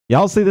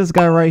Y'all see this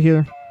guy right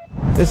here?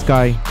 This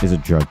guy is a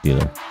drug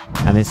dealer,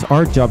 and it's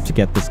our job to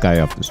get this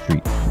guy off the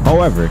street.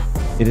 However,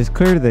 it is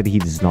clear that he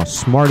is not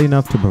smart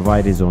enough to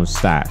provide his own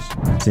stash,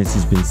 since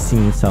he's been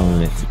seen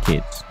selling it to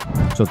kids.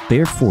 So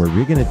therefore,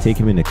 we're going to take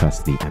him into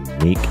custody and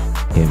make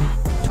him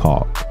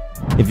talk.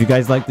 If you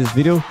guys like this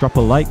video, drop a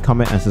like,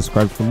 comment, and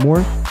subscribe for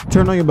more.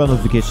 Turn on your bell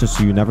notifications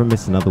so you never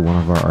miss another one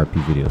of our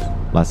RP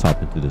videos. Let's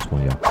hop into this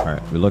one, y'all. All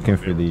right, we're looking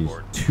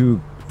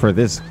for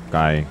this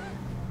guy.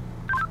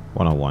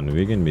 One-on-one,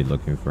 we're gonna be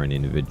looking for an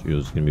individual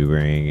who's gonna be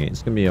wearing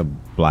it's gonna be a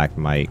black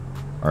mic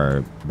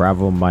or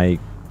Bravo mic,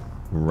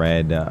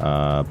 red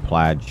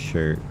plaid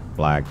shirt,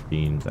 black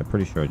jeans. I'm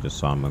pretty sure I just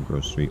saw him on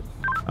Grove Street.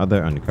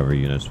 Other undercover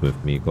units with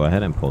me, go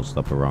ahead and post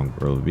up around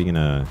Grove. We're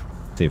gonna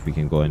see if we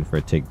can go in for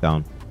a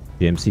takedown.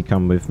 GMC,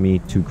 come with me.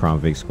 2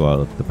 Crown Vics, go out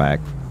of the back.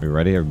 Are you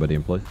ready? Everybody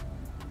in place?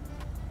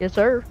 Yes,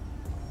 sir.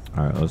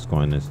 All right, let's go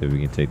in and see if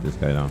we can take this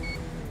guy down.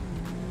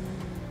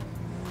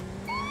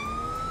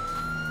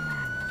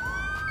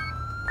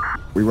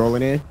 We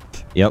rolling in?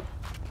 Yep.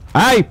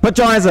 Hey, put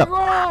your hands up.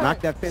 Knock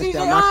that fence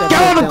down. Knock that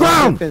Get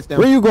on the fence ground.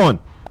 Where you going?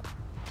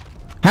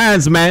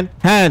 Hands, man.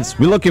 Hands.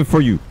 We're looking for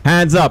you.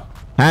 Hands up.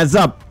 Hands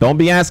up. Don't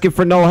be asking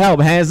for no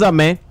help. Hands up,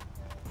 man.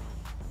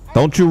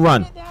 Don't you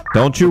run.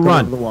 Don't you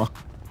run.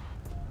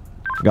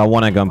 Got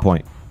one at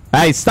gunpoint.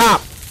 Hey, stop.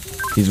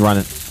 He's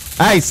running.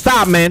 Hey,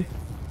 stop, man.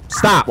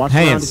 Stop. Watch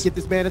hands. Just get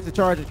this man at the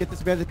charges. Get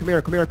this man at the come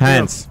here. Come here.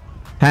 Hands.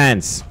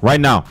 Hands.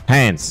 Right now.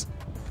 Hands.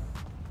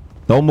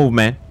 Don't move,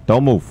 man.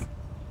 Don't move.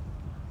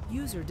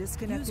 User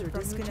disconnected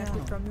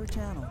from your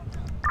channel.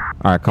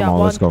 All right, come on,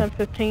 let's go.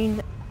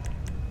 15.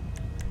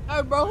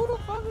 Hey, bro, who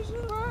the fuck is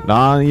you, bro?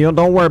 Nah, you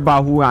don't worry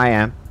about who I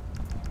am.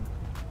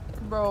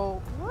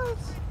 Bro, what?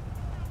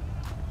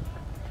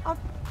 All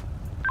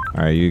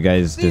right, you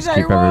guys just CJ,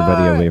 keep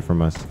everybody away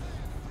from us.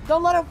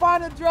 Don't let him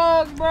find the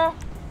drugs, bro.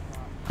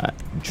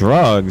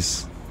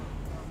 Drugs?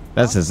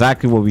 That's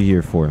exactly what we're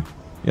here for.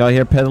 Y'all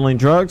here peddling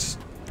drugs?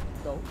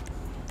 No.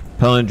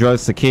 Peddling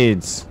drugs to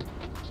kids.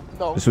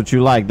 No. That's what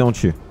you like,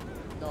 don't you?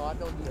 No, I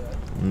don't do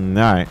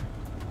that. All right.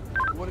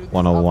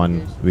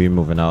 101, we're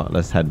moving out.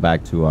 Let's head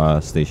back to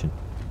station.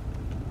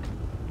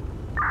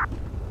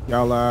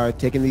 Y'all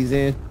taking these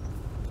in?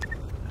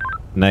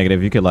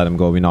 Negative, you could let him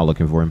go. We're not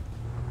looking for him.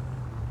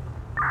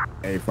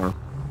 Hey, firm.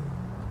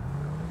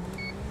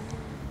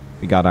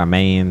 We got our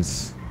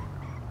mans.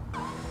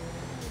 All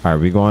right,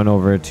 we're going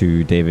over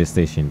to Davis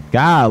Station.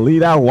 Golly,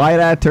 that white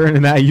eye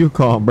turning that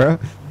Yukon, bro.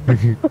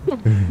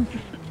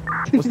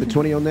 What's the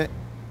 20 on that?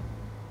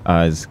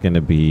 It's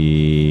gonna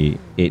be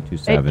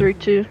 827.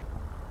 832.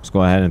 Let's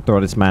go ahead and throw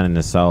this man in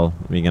the cell.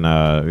 We're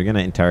gonna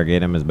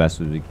interrogate him as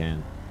best as we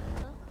can.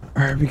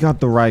 All right, we got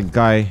the right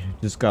guy.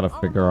 Just gotta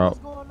figure out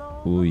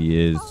who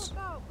he is.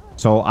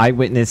 So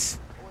eyewitnesses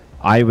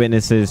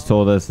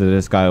told us that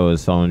this guy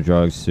was selling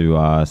drugs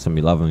to some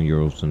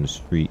 11-year-olds on the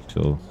street.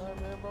 So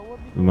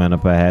we went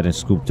up ahead and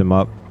scooped him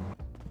up.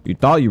 You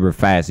thought you were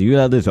fast. You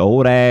let this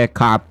old ass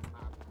cop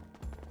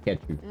catch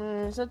you.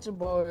 Man, shut your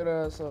bald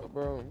ass up,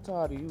 bro. I'm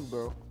tired of you,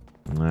 bro.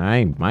 I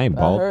ain't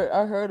bald.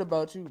 I heard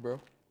about you, bro.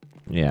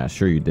 Yeah,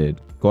 sure you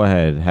did. Go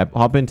ahead.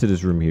 Hop into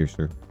this room here,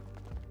 sir.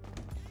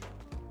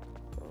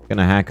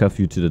 Gonna handcuff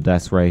you to the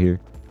desk right here.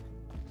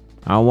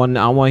 I want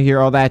to hear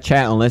all that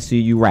chat unless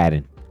you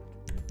ratting.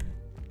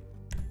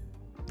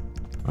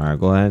 All right,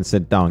 go ahead and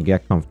sit down.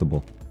 Get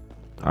comfortable.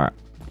 All right.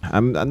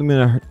 I'm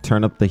gonna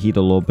turn up the heat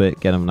a little bit.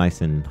 Get him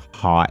nice and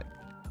hot.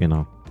 You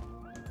know.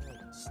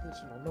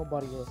 Snitching on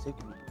nobody else. They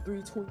can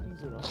be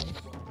 320s and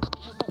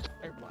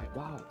everybody.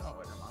 Wow. Oh,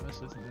 wait, no, this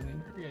isn't an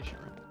interrogation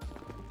room.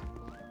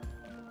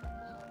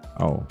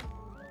 Oh.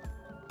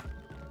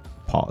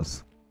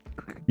 Pause.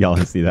 Y'all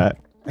see that?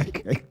 That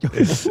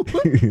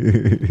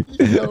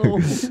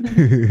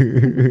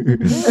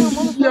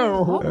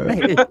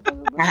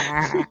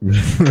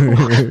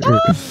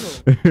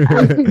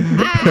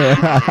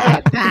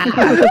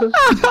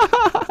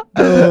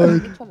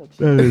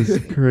is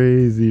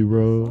crazy,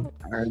 bro.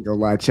 I ain't gonna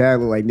lie, Chad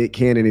look like Nick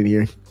Cannon in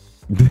here.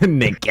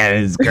 Nick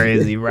Cannon is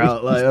crazy,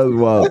 bro. Like,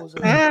 well.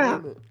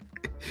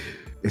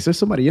 Is there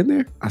somebody in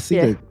there? I see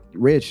the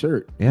red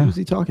shirt. Yeah. Who's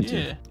he talking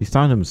to? He's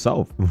talking to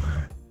himself.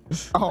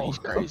 Oh, he's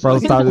crazy.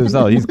 Bro's talking to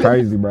himself. He's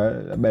crazy,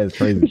 bro. That man's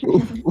crazy.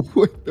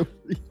 What the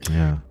freak?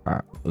 Yeah. All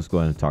right. Let's go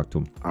ahead and talk to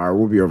him. All right,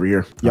 we'll be over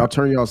here. Y'all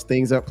turn y'all's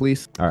things up,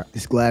 please. All right.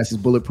 This glass is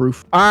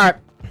bulletproof. All right.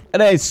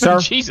 Hey, sir.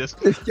 Jesus.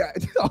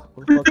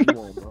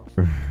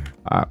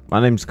 My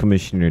name's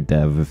Commissioner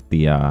Dev with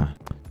the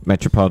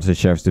Metropolitan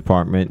Sheriff's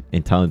Department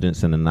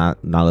Intelligence and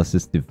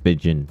Analysis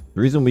Division.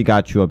 The reason we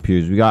got you up here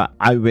is we got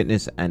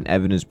eyewitness and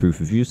evidence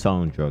proof of you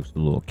selling drugs to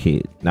little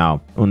kids.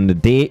 Now, on the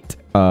date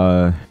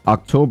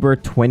October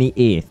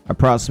 28th,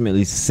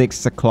 approximately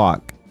 6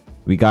 o'clock,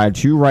 we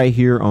got you right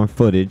here on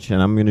footage,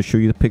 and I'm going to show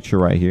you the picture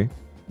right here.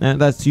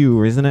 And that's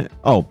you, isn't it?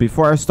 Oh,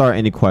 before I start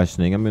any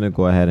questioning, I'm going to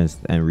go ahead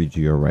and read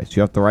you your rights.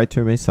 You have the right to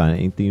remain silent.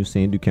 Anything you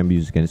say and do can be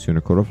used against you in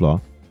a court of law.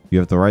 You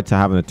have the right to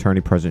have an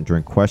attorney present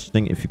during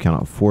questioning. If you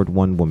cannot afford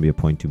one be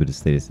appointed to by the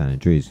state of San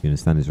Andreas. You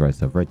understand his rights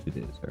to have right to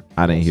this, sir?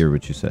 I didn't hear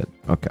what you said.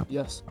 Okay.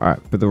 Yes. All right.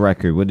 For the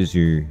record, what is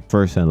your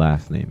first and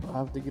last name? I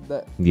have to get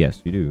that.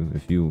 Yes, you do.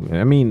 If you,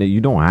 I mean,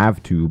 you don't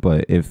have to,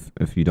 but if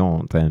you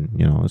don't, then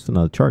you know it's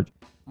another charge.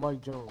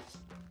 Mike Jones.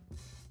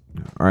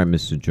 All right,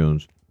 Mr.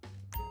 Jones.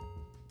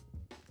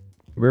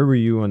 Where were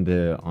you on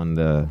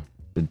the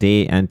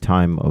day and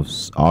time of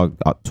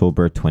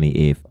October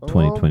 28th,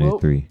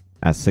 2023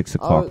 at 6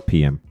 o'clock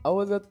p.m.? I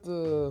was at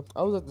the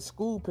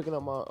school picking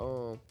up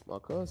my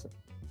cousin.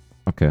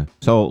 Okay,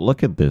 so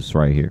look at this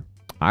right here.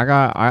 I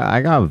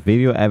got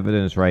video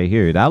evidence right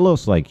here. That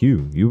looks like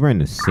you. You were in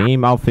the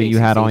same outfit you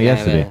had on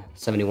yesterday.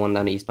 71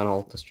 down the eastbound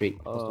Alta Street.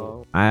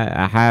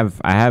 I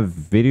have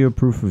video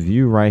proof of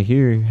you right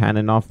here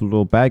handing off a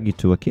little baggie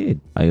to a kid,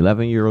 an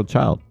 11-year-old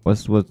child.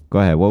 Go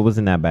ahead. What was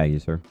in that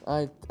baggie, sir?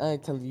 I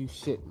ain't telling you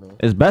shit, man.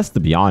 It's best to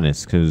be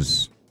honest,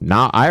 cause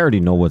now I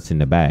already know what's in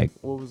the bag.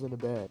 What was in the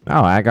bag?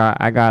 Oh, I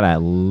got at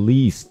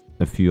least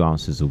a few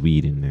ounces of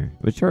weed in there,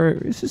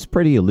 this is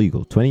pretty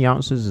illegal. 20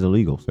 ounces is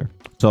illegal, sir.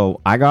 So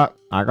I got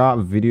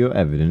video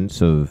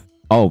evidence of,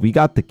 oh, we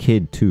got the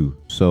kid too.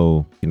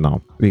 So, you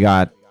know, we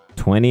got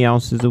 20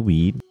 ounces of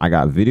weed. I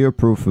got video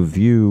proof of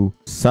you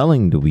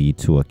selling the weed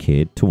to a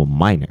kid, to a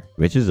minor,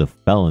 which is a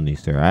felony,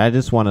 sir. I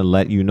just want to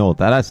let you know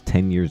that that's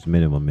 10 years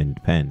minimum in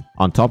pen.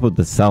 On top of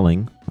the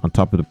selling, on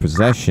top of the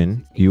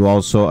possession, you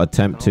also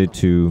attempted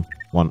to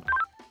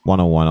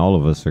 101. All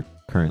of us are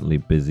currently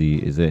busy.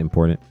 Is it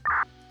important?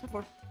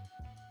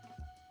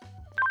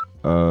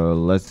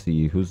 Let's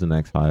see, who's the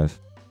next highest?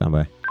 Stand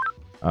by.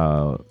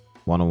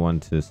 101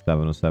 to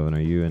 707.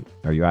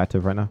 Are you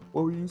active right now?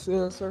 What were you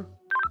saying, sir?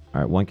 All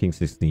right, 1 King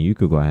 16. You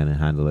could go ahead and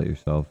handle it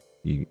yourself.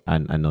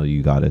 I know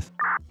you got this.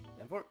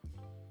 All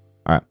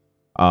right.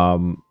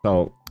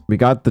 So we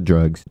got the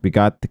drugs, we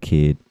got the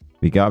kid,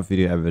 we got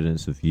video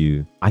evidence of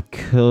you. I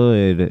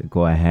could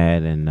go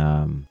ahead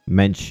and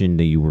mention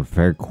that you were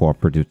very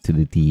cooperative to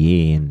the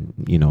DA, and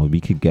you know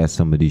we could get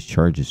some of these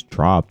charges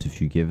dropped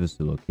if you give us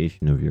the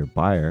location of your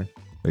buyer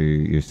or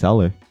your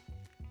seller.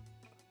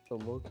 The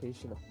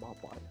location of my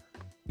buyer.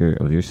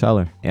 Your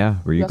seller. Yeah,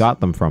 where you got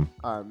them from.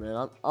 All right,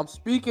 man. I'm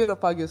speaking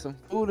if I get some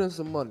food and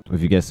some money.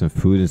 If you get some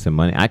food and some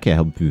money, I can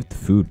help you with the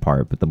food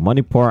part, but the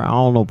money part, I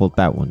don't know about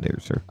that one there,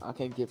 sir. I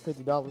can't get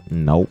 $50.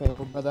 Nope. Can't help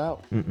a brother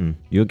out.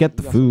 You'll get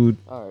the food.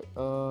 All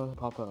right.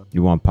 Popeyes.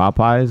 You want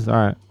Popeyes? All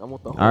right. I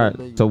want the whole All right.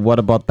 menu. So what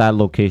about that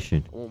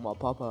location? I want my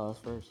Popeyes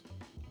first.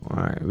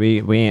 All right.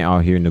 We ain't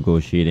out here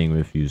negotiating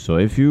with you. So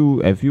if you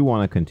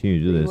want to continue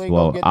to do this,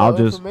 well, I'll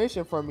just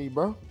information from me,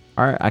 bro.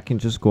 All right, I can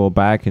just go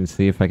back and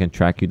see if I can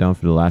track you down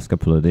for the last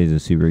couple of days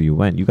and see where you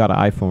went. You got an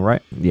iPhone,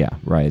 right? Yeah,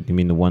 right. You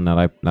mean the one that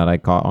I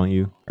caught on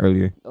you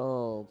earlier?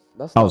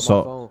 That's not my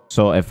phone.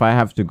 So if I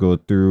have to go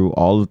through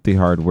all of the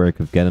hard work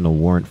of getting a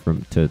warrant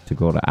to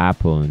go to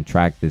Apple and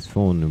track this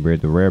phone and where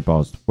the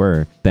whereabouts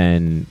were,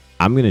 then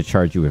I'm gonna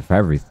charge you with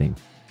everything,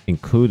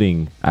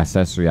 including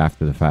accessory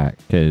after the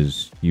fact,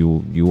 because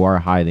you are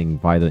hiding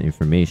vital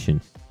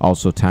information,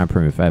 also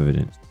tampering with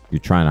evidence. You're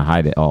trying to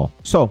hide it all.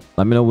 So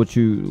let me know what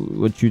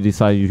you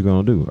decide you're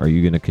gonna do. Are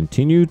you gonna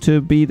continue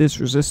to be this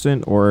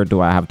resistant, or do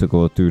I have to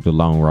go through the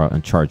long route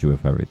and charge you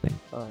with everything?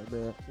 All right,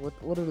 man.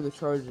 What are the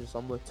charges?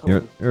 I'm gonna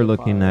tell you're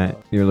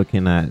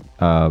looking at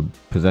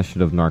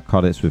possession of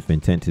narcotics with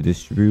intent to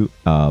distribute,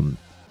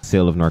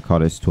 sale of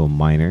narcotics to a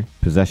minor,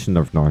 possession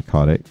of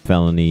narcotic,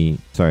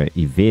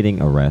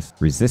 evading arrest,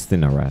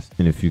 resisting arrest,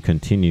 and if you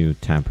continue,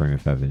 tampering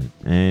with evidence.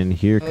 And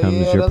here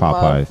comes your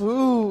Popeyes.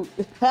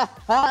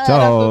 That's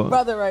the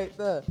brother right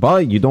there.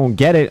 But you don't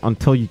get it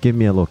until you give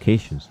me a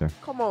location, sir.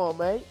 Come on,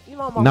 man. You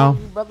know my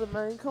hungry brother,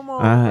 man. Come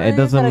on. Man. It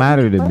doesn't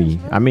matter to me.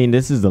 I mean,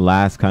 this is the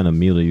last kind of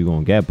meal that you're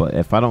gonna get. But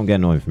if I don't get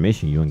no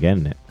information, you ain't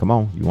getting it. Come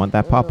on, you want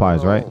that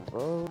Popeyes, right?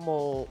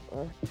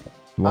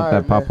 You want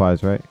that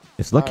Popeyes, right?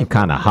 It's looking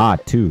kind of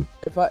hot too.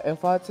 If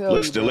I tell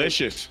looks you,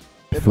 delicious.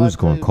 Food's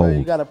going cold.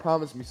 You gotta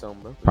promise me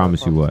something, bro.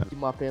 Promise you what? Keep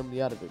my family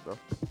out of it, bro.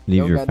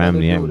 Leave your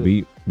family out.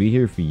 We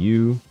here for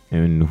you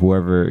and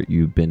whoever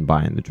you've been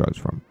buying the drugs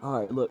from.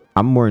 All right, look.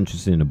 I'm more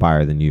interested in the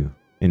buyer than you,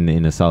 in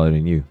the seller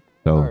than you.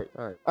 So.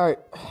 All right.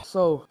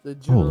 So the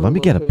let me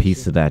get a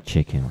piece of that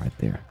chicken right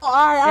there. All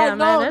right. Yeah,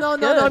 No.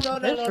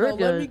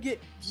 Let me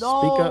get. No,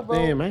 Speak up,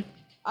 there, man.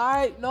 All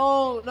right, no.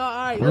 All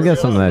right. Let me get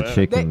some of that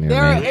chicken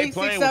there, man. They're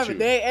 867.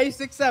 They're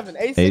 867.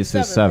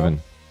 867.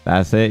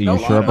 That's it. You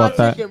sure about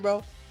that? Chicken,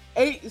 bro.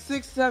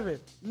 867.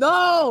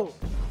 No.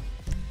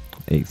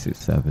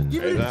 867.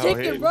 Give me the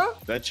chicken, bro.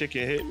 That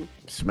chicken hitting.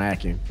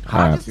 Smacking.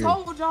 I just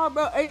told y'all,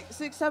 bro.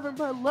 867,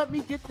 bro. Let me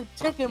get the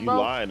chicken, bro.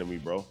 You lying to me,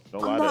 bro.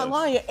 Don't lie to us. I'm not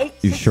lying.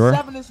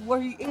 867 sure? is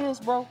where he is,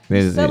 bro.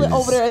 He's selling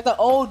over there at the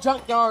old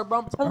junkyard, bro.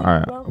 I'm telling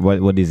you, bro.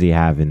 What does he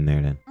have in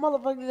there then?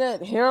 Motherfucker motherfucker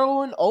that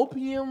heroin,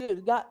 opium,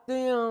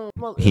 goddamn.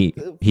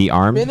 He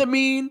armed?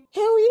 Phenamine.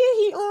 Hell yeah,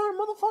 he armed,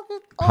 motherfucker.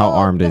 How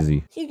armed is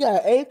he? He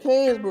got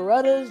AKs,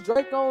 Berettas,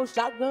 Dracos,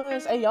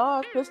 shotguns,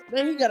 AR, pistol.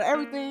 Man, he got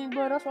everything,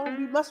 bro. That's why I'm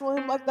gonna be messing with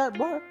him like that,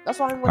 bro. That's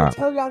why I'm gonna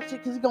tell y'all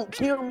shit, cause he gonna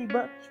kill me,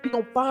 bro. He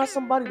gonna find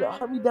somebody to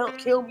hunt me down,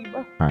 kill me,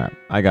 bro. All right,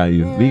 I got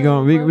you. Yeah,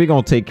 we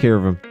gonna take care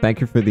of him.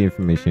 Thank you for the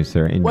information,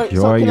 sir. Enjoy Wait,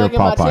 so can your I get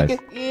my Popeyes.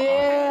 ticket?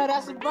 Yeah,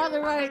 that's a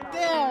brother right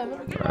there.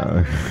 Let me get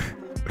my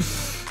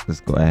Let's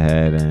go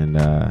ahead and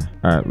all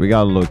right, we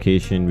got a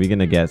location. We're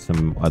gonna get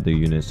some other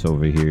units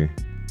over here,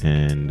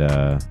 and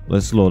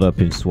let's load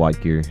up in SWAT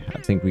gear. I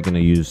think we're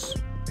gonna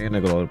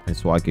go load up in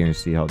SWAT gear and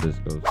see how this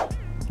goes.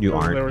 You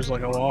aren't. There was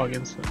like a law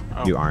against it.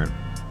 Oh. You aren't.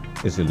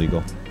 It's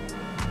illegal.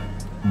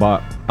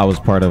 But I was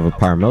part of a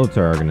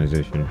paramilitary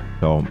organization,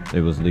 so it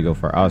was legal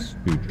for us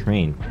to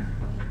train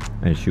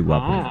and shoot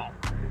weapons. Oh.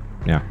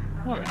 Yeah.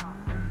 Okay.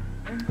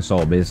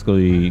 So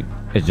basically,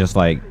 it's just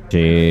like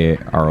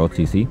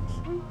JROTC.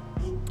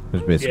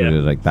 It's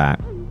basically like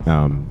that.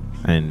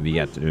 And we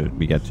get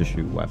to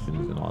shoot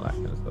weapons and all that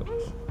kind of stuff.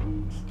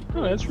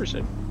 Oh, that's pretty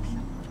sick.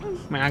 I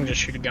mean, I can just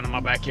shoot a gun in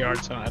my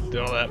backyard, so I don't have to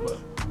do all that. But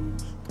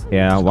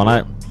yeah,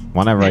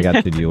 whenever I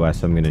get to the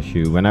US, I'm gonna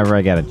shoot. Whenever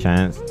I get a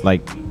chance,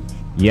 like,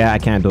 yeah, I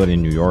can't do it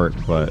in New York,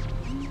 but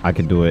I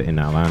can do it in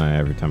Atlanta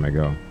every time I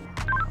go.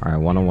 All right,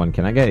 101.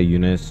 Can I get a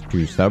unit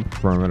to set up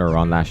perimeter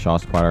around that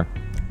shot spotter?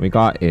 We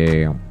got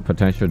a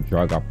potential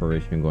drug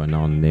operation going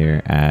on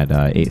there at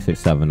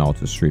 867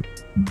 Alta Street.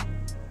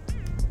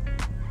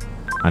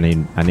 I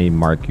need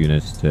mark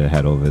units to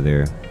head over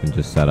there and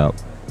just set up.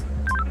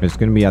 It's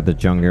gonna be at the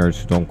junkyard,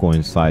 so don't go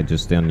inside.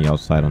 Just stay on the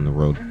outside on the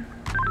road.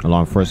 Law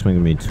enforcement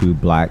gonna be 2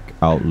 black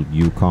out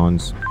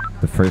Yukons.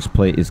 The first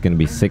plate is gonna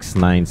be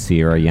 69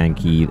 Sierra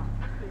Yankee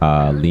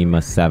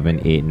Lima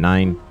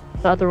 789.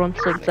 The other one's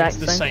the exact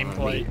it's the same. same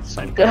plate.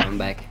 Same Yeah. Around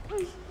back.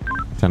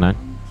 10-9.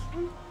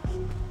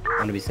 I'm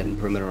gonna be setting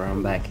perimeter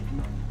around back.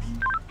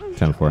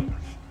 10-4.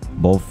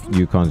 Both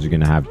Yukons are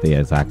gonna have the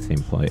exact same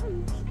plate.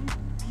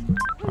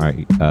 All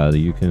right, the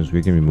Yukons,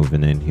 we're gonna be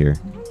moving in here.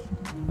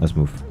 Let's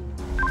move.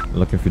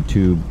 Looking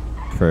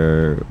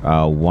for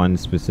one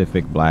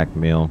specific black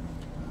male.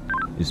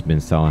 He's been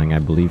selling. I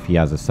believe he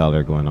has a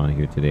seller going on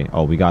here today.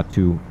 Oh, we got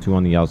two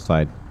on the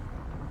outside.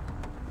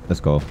 Let's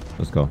go.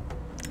 Let's go.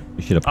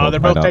 We should have. Oh, they're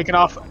both taking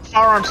off.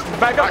 Firearms.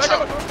 Back up.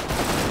 Back up.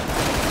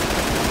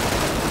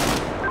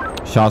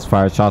 Shots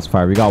fired. Shots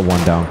fired. We got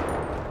one down.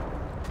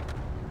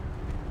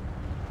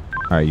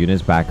 All right,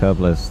 units back up.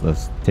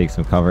 Let's take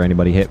some cover.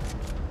 Anybody hit?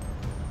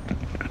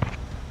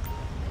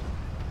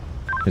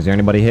 Is there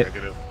anybody hit?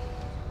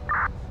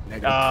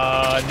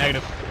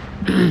 Negative.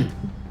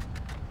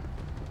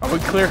 Are we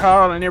clear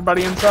hot on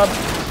anybody inside?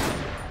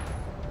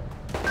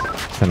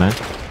 10-9.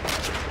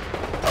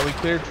 Are we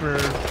cleared for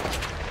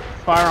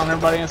fire on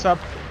everybody inside?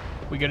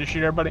 We gotta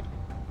shoot everybody?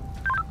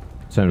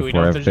 Do we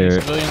know if 7-4. there's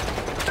any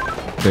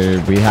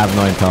civilians? We have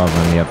no intel on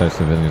any other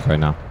civilians right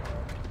now.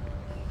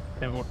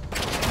 10-4.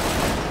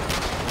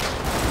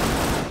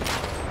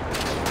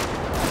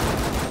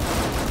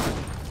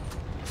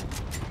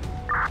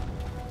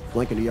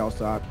 Flanking the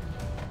outside.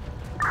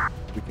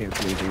 We can't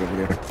see anything over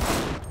there.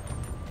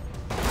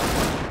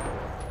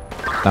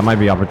 That might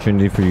be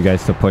opportunity for you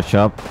guys to push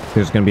up.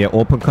 There's gonna be an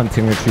open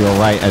container to your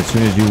right. As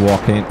soon as you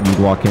walk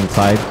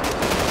inside.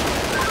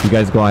 You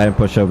guys go ahead and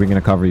push up. We're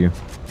gonna cover you.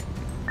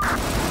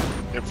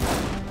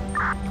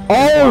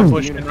 I'm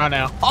pushing right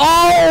now.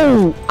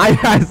 Oh! I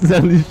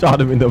accidentally shot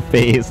him in the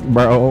face,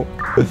 bro.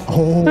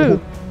 Oh.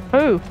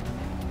 Who?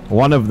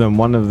 One of them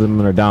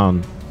are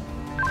down.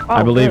 Oh,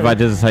 I believe good. I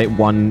just hit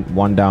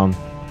one down.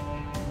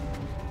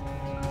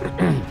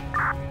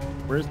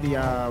 Where's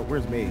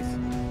Maze?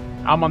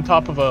 I'm on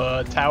top of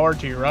a tower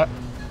to your right.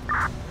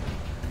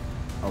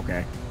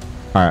 Okay.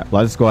 All right,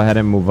 let's go ahead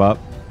and move up.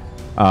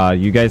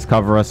 You guys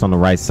cover us on the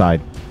right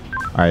side.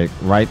 All right,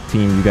 right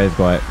team, you guys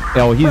go ahead.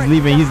 Oh, he's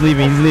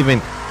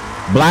leaving.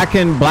 Black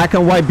and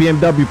white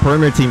BMW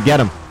perimeter team, get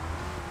him.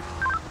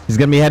 He's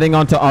gonna be heading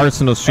onto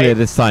Arsenal Street at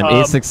this time.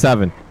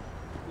 867.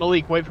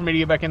 Malik, wait for me to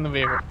get back in the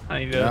vehicle. I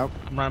need to. Yep.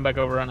 I'm running back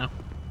over right now.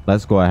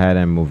 Let's go ahead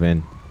and move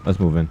in. Let's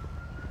move in.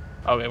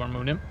 Okay, we're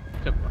moving in.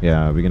 Good.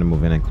 Yeah, we're gonna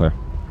move in and clear.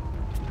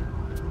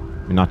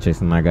 We're not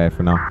chasing that guy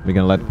for now. We're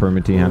gonna let the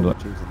perimeter team handle it.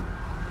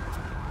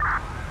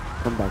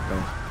 Come back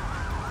down.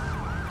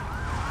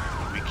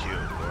 We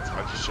killed, bro.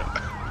 I just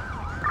shot.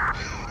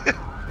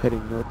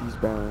 Heading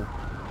northeast bound.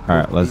 All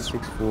right, let's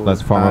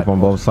farm up on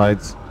both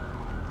sides.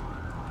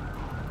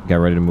 Get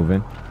ready to move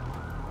in.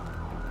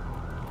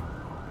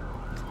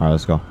 All right,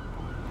 let's go.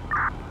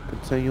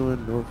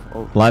 Continuing north.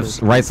 Oh,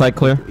 Left, right side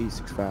clear.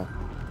 865.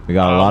 We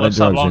got a lot of left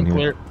side drugs in long here.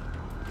 clear.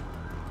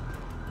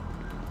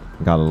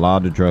 We got a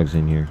lot of drugs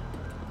in here.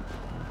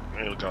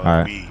 All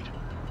right. weed.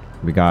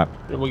 We got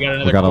We got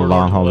another a corridor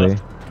long to the hallway.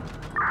 left.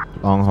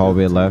 Long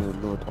hallway left.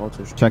 North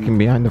Alta Street. Checking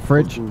behind the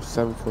fridge.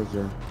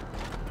 740.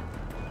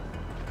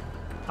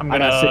 I'm I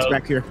got 6 gonna.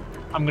 back here.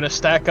 I'm gonna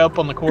stack up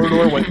on the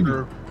corridor waiting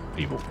for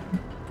people.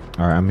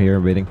 All right, I'm here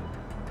waiting.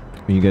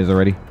 Are you guys are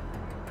ready?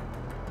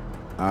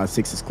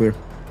 6 is clear.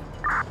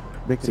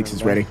 6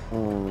 is ready.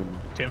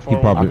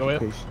 10-4, probably- go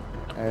with.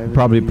 He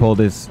probably pulled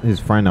his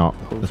friend out.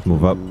 Let's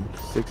move up.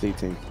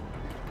 618.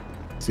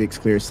 6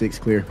 clear, 6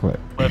 clear. Quick.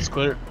 Let's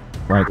clear.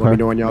 Right, Let me clear.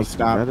 know when y'all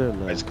stop.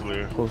 It's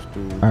clear.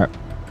 Alright.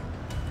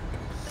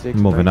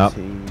 Moving up.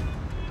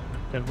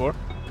 10-4.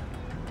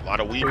 A lot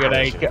of weed. We got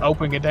a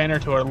open container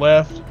to our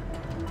left.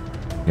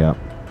 Yep.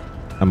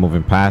 I'm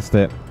moving past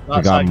it. We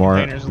Outside got more.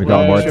 containers We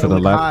got more left. to the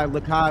Look left. high,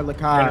 look high, look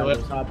high. Right,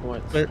 left. Side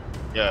points. Clear.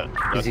 Yeah.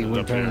 That's Easy, it we're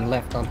up turning here.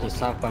 left onto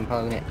southbound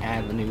Parliament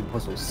Avenue,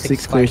 postal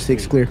 6 clear,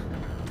 6 clear.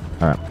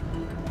 Alright.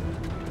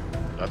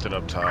 That's it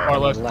up Our top.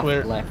 left left,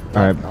 clear. left,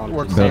 All right, left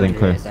onto building San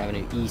Andreas clear.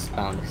 Avenue,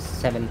 eastbound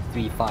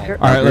 735.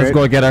 Alright, let's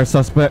go get our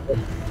suspect.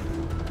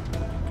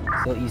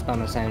 Still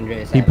eastbound of San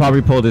Andreas He Avenue.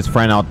 probably pulled his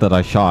friend out that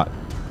I shot.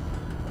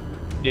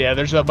 Yeah,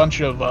 there's a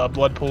bunch of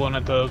blood pooling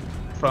at the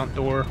front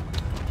door.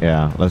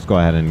 Yeah, let's go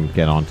ahead and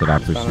get on to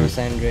that Eastbound of pursuit.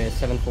 San Andreas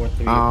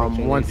 743.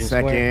 approaching 1 Legion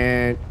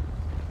Square.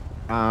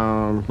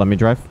 second. Let me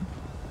drive.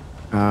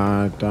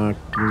 Turning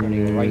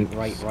Document.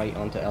 right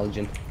onto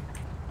Elgin.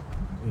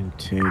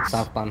 Intake.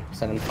 Southbound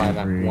 75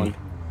 at 1. Alright.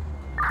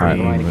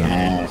 Turning right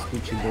again on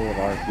Vespucci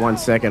Boulevard. 1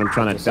 second. I'm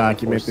trying to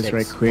document this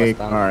right quick.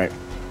 All right.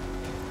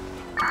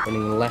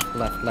 Turning left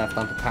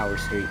onto Power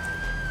Street.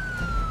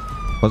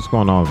 What's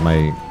going on with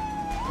my...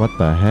 What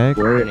the heck?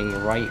 Where? Turning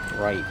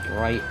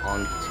right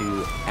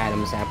onto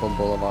Adams Apple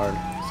Boulevard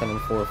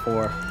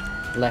 744.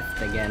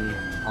 Left again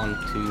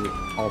onto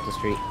Alta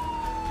Street.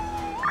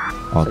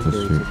 Alta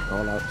Street.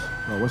 All out.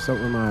 Oh, what's up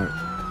with my?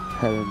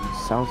 Heading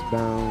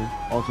southbound,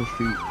 Alta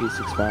Street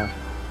 865.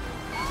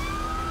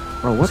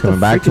 Oh, It's what's coming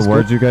back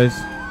towards you guys.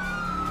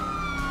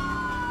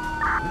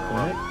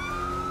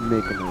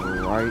 Making a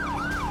right.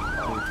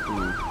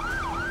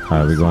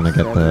 Alright, we're going to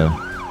get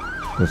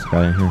this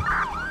guy in here.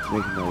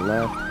 Making a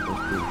left.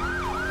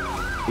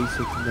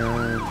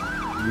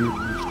 869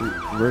 Union Street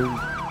Road.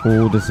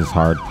 Oh, this is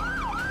hard.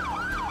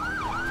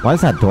 Why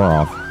is that door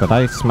off? Did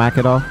I smack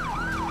it off?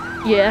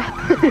 Yeah.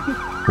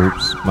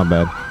 Oops, my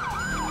bad.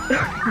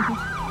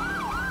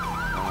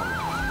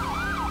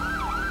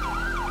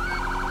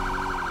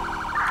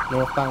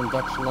 Northbound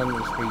Dutch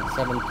London Street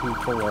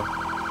 724.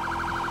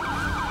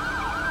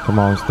 Come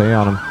on, stay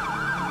on him.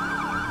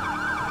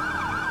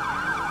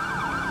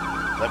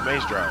 Let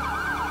Mace drive.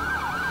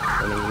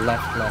 Turning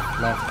left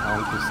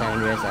onto San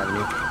Andreas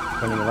Avenue.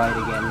 Turning right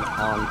again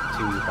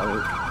onto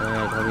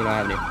Covino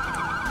Avenue.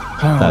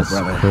 That's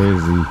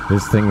crazy.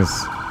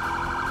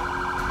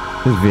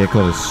 This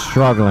vehicle is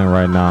struggling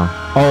right now.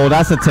 Oh,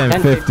 that's a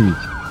 1050.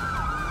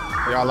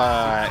 Y'all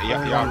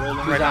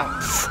rolling right now?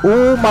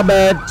 Oh, my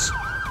bad.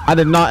 I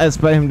did not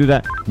expect him to do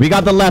that. We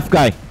got the left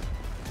guy.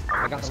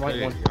 I got the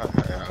right one.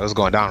 It's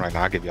going down right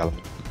now. I'll give y'all a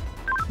minute.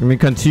 Let me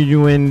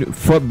continue in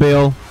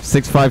footbill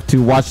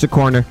 652. Watch the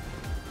corner.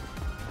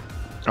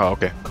 Oh,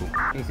 okay, cool.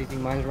 ACC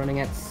mine's running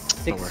at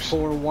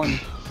 641.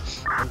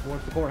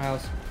 Towards the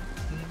courthouse.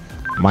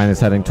 Mine is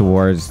heading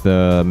towards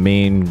the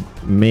main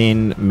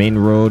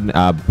road,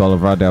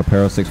 Boulevard del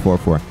Perro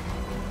 644.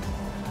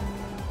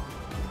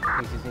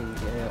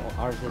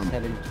 Ours is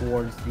heading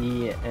towards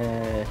the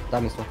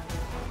diamond store.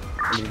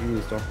 The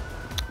jewelry store.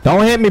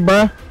 Don't hit me,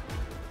 bruh.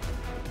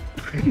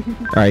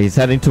 Alright, he's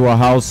heading to a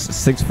house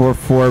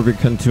 644. We're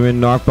continuing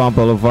northbound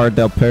Boulevard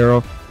del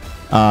Perro,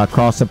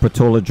 crossing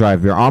Portola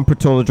Drive. You're on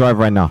Portola Drive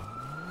right now.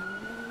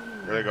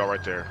 There they go,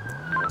 right there.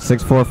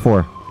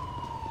 644.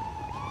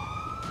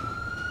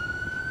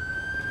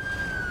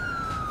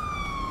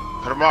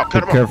 Cut him off. Be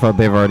Cut him off. careful.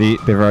 They've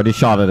already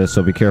shot at us,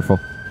 so be careful.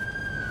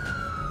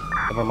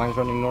 Mine's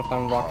running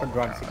northbound Rockford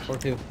Drive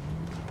 642.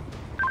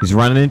 He's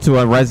running into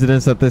a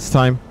residence at this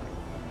time.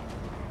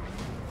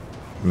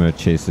 I'm gonna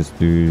chase this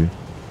dude.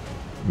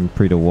 I'm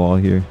pre the wall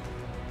here.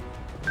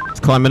 He's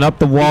climbing up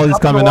the wall. He's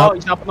coming up.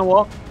 He's up on the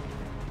wall.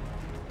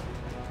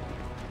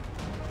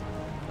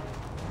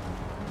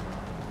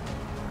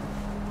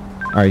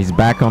 Alright, he's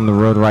back on the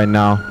road right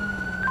now.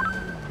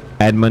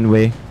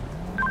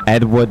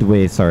 Edwood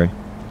Way, sorry.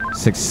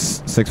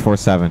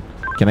 647.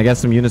 Can I get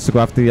some units to go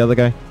after the other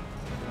guy?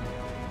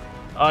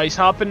 He's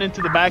hopping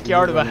into the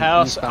backyard of a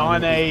house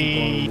on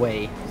a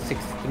way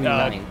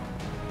 639.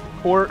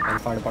 court. And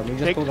fire department.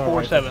 We just pulled our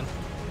right. 647.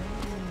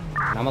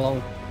 And I'm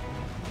alone.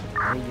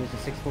 I need to use the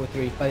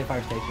 643 by the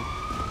fire station.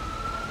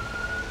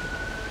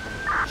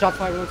 Shots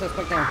fired, one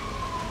suspect down.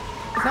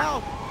 His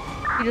house.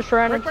 He just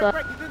ran Break, inside.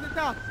 break, break. He's in his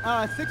house.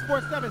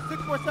 647,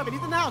 647.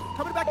 He's in the house.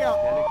 Coming back out.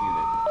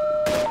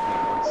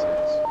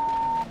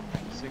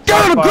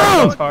 Get on the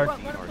ground!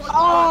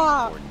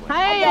 Oh,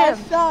 hey,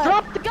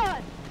 drop the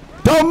gun.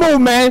 Don't move,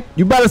 man.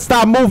 You better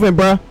stop moving,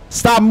 bruh.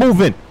 Stop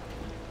moving.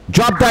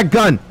 Drop that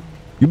gun.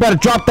 You better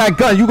drop that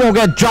gun. You gonna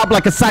get dropped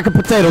like a sack of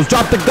potatoes.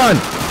 Drop the gun.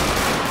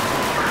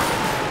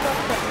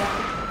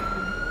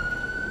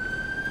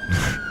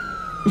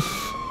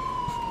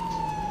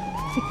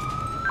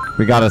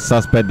 We got a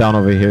suspect down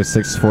over here,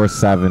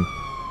 647.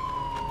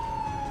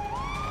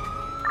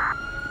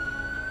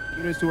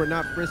 Units who are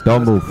not frisked.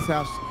 Don't move. This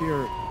house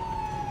secure.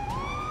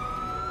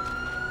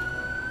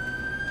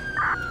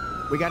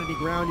 We got any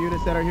ground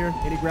units that are here?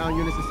 Any ground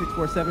units at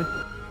 647?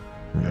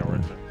 Yeah,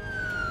 right there.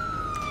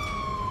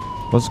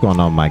 What's going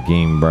on with my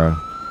game, bro?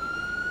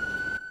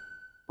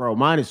 Bro,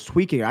 mine is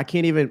tweaking. I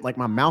can't even, like,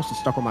 my mouse is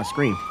stuck on my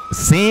screen.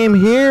 Same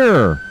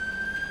here.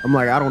 I'm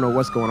like, I don't know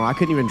what's going on. I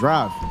couldn't even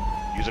drive.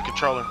 Use a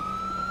controller.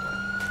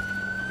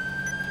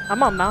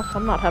 I'm on mouse.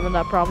 I'm not having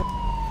that problem.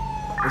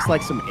 It's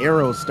like some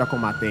arrows stuck on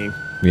my thing.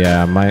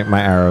 Yeah,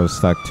 my arrow's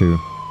stuck too.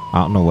 I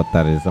don't know what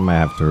that is. I might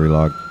have to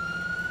relog.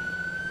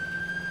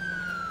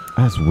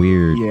 That's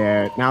weird.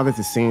 Yeah, now that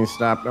the scene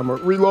stopped, I'm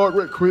gonna relog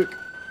real quick.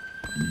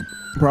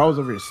 Bro, I was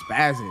over here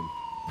spazzing.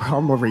 Bro,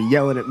 I'm over here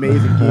yelling at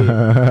Maze again.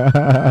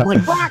 I'm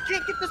like, bro, I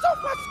can't get this off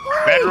my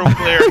screen. Bedroom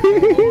clear.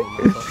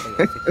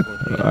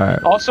 All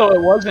right. Also,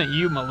 it wasn't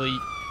you,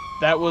 Malik.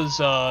 That was,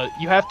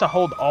 you have to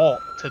hold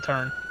Alt to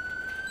turn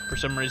for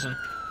some reason.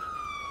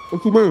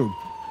 What you mean?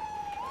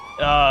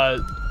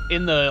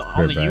 On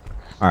the U.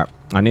 All right,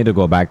 I need to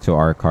go back to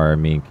our car.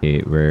 Me and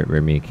Kate, where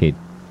me and Kate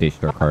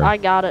ditched our car. I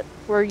got it.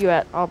 Where are you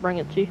at? I'll bring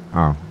it to you.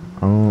 Oh,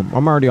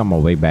 I'm already on my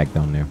way back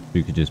down there.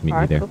 You could just meet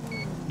me there. Cool.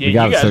 Yeah, you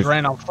guys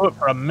ran on foot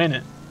for a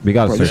minute. We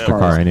gotta search the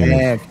car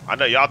anyway. I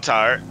know y'all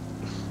tired.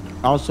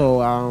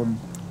 Also,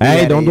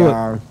 Hey, don't do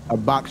it. A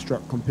box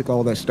truck come pick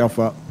all that stuff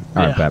up.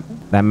 All right, Pep.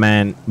 That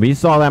man, we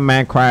saw that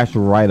man crash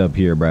right up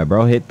here, bro.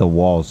 Bro hit the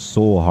wall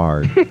so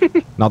hard.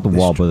 Not the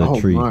wall, but the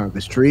tree. My,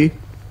 this tree?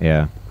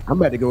 Yeah. I'm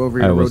about to go over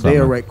here to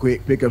Rodeo right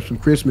quick, pick up some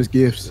Christmas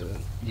gifts.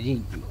 Did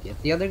you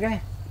get the other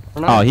guy?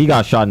 Oh, he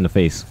got shot in the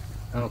face.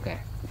 Okay.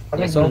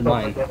 Yeah, so did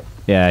mine.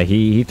 Yeah,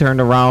 he turned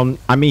around.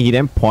 I mean, he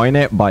didn't point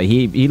it, but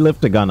he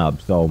lifted the gun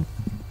up, so.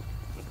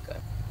 Okay.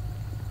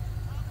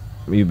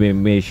 We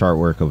made sharp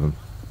work of him.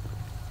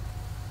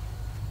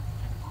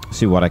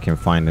 See what I can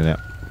find in it.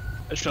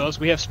 That shows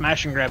we have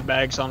smash and grab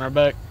bags on our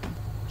back.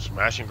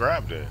 Smash and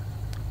grab it.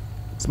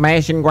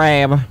 Smash and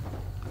grab.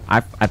 I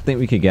think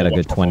we could get a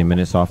good 20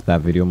 minutes off that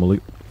video,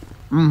 Malik.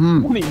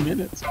 20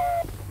 minutes.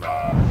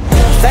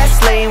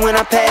 Fast lane when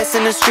I pass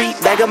in the street,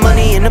 bag of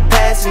money in the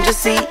passenger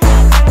seat.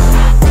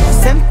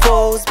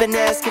 Simcoe's been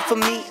asking for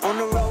me on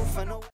the road.